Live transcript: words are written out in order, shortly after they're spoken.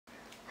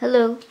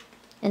Hello,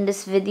 in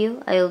this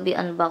video I will be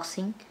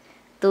unboxing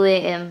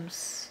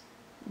 2AM's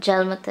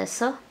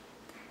Jalmateso.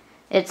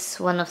 It's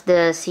one of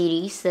the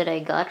CDs that I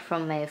got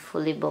from my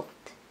fully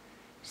booked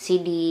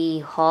CD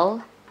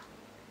haul.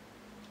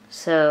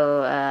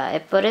 So I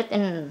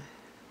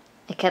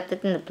kept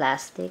it in the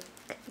plastic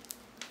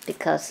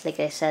because, like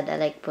I said, I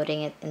like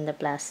putting it in the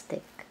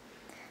plastic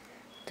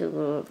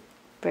to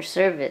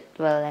preserve it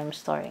while I'm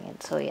storing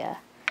it. So yeah.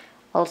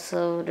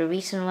 Also, the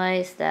reason why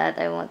is that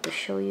I want to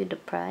show you the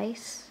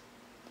price.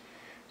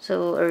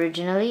 So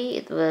originally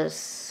it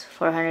was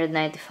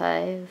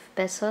 495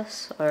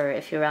 pesos, or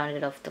if you round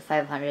it off to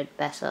 500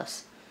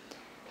 pesos,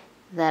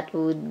 that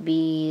would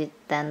be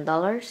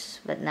 $10,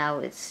 but now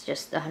it's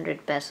just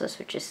 100 pesos,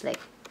 which is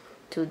like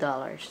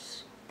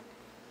 $2.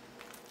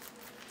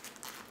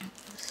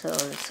 So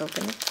let's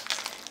open it.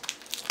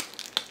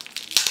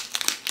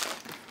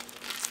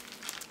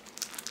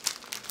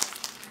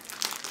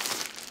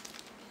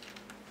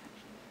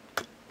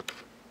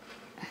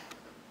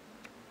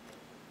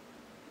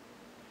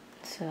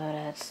 So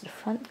that's the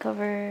front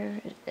cover.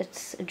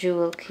 It's a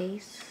jewel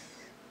case.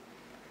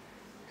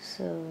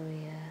 So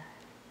yeah,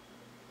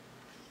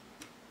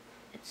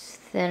 it's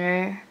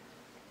thinner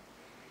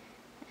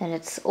and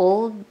it's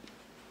old,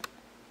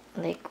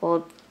 like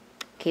old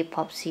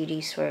K-pop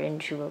CDs were in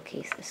jewel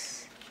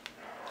cases.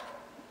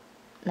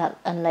 Not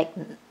unlike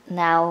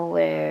now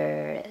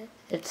where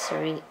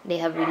they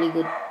have really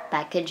good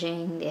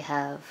packaging. They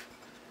have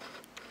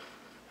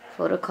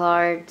photo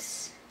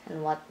cards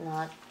and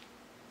whatnot.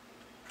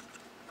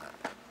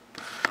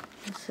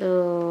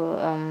 So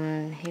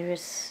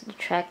here's the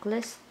track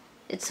list.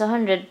 It's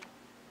 100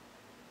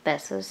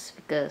 pesos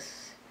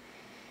because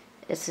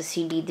it's a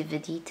CD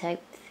DVD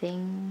type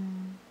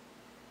thing.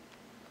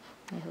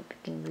 I hope you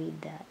can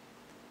read that.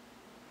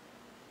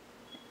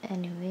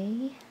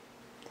 Anyway,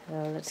 so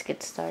let's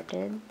get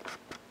started.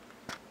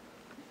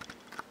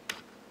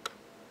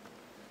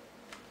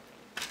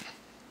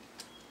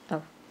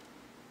 Oh,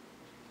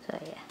 so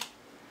yeah,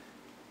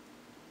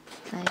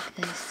 like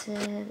I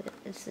said,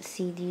 it's a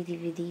CD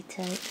DVD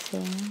type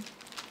thing.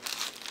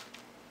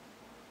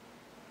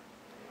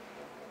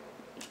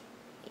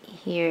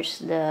 Here's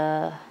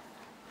the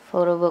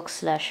photo book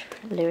slash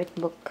lyric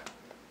book.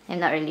 I'm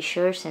not really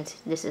sure since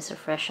this is a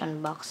fresh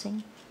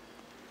unboxing.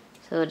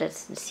 So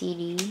that's the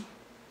CD.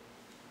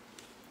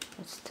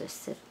 Let's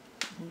twist it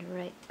in the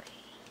right way.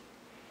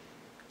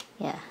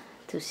 Yeah,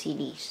 2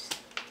 CDs.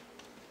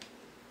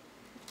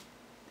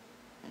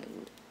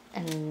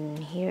 And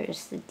here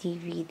is the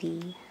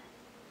DVD.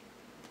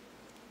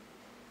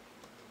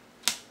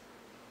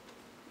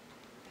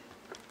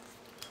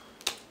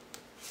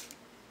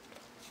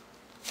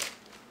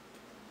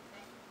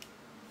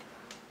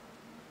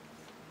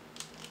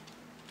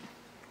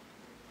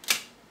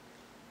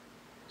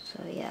 So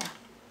yeah,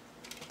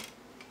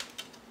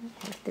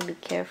 I have to be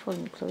careful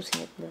in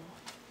closing it though.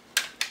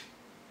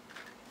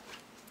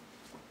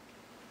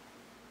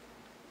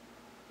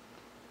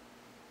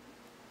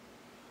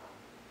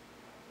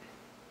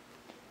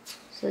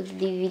 So the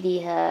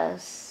DVD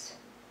has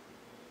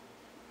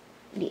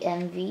the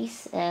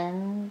MVs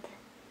and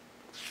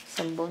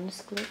some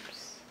bonus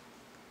clips.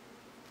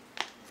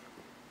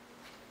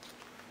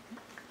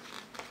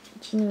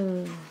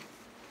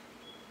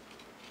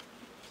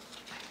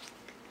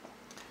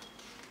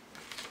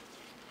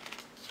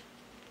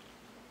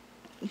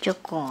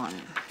 Jokon.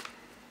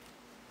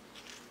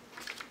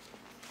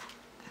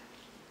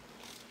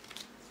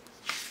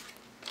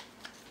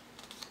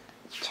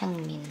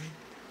 Changmin.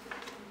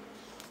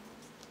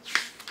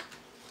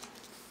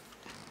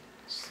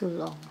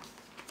 Sulong.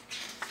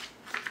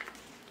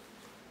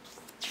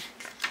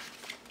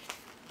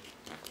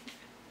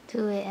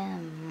 Two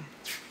AM.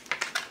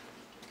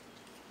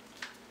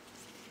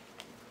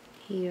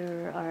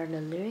 Here are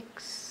the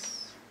lyrics.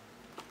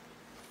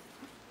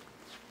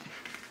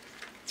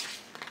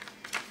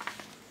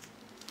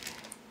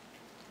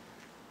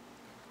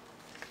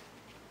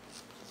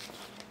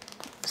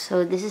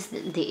 So this is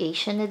the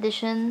Asian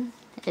edition.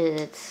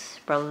 It's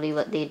probably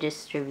what they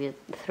distribute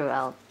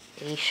throughout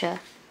Asia.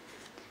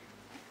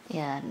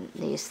 Yeah,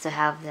 they used to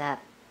have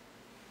that.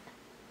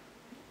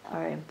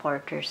 Our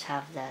importers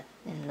have that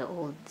in the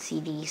old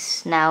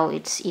CDs. Now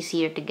it's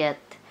easier to get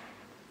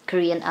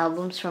Korean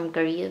albums from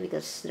Korea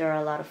because there are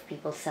a lot of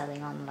people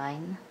selling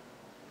online.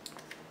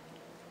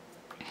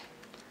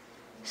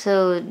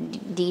 So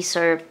these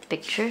are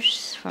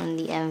pictures from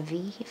the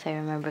MV, if I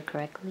remember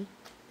correctly.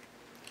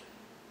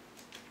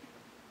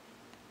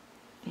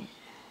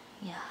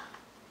 Yeah,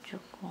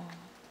 Jokon.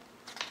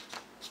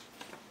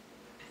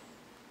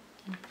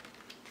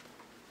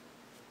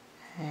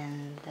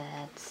 And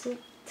that's it.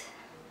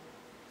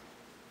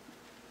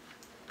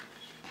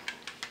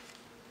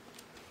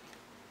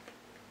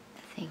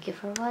 Thank you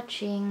for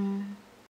watching.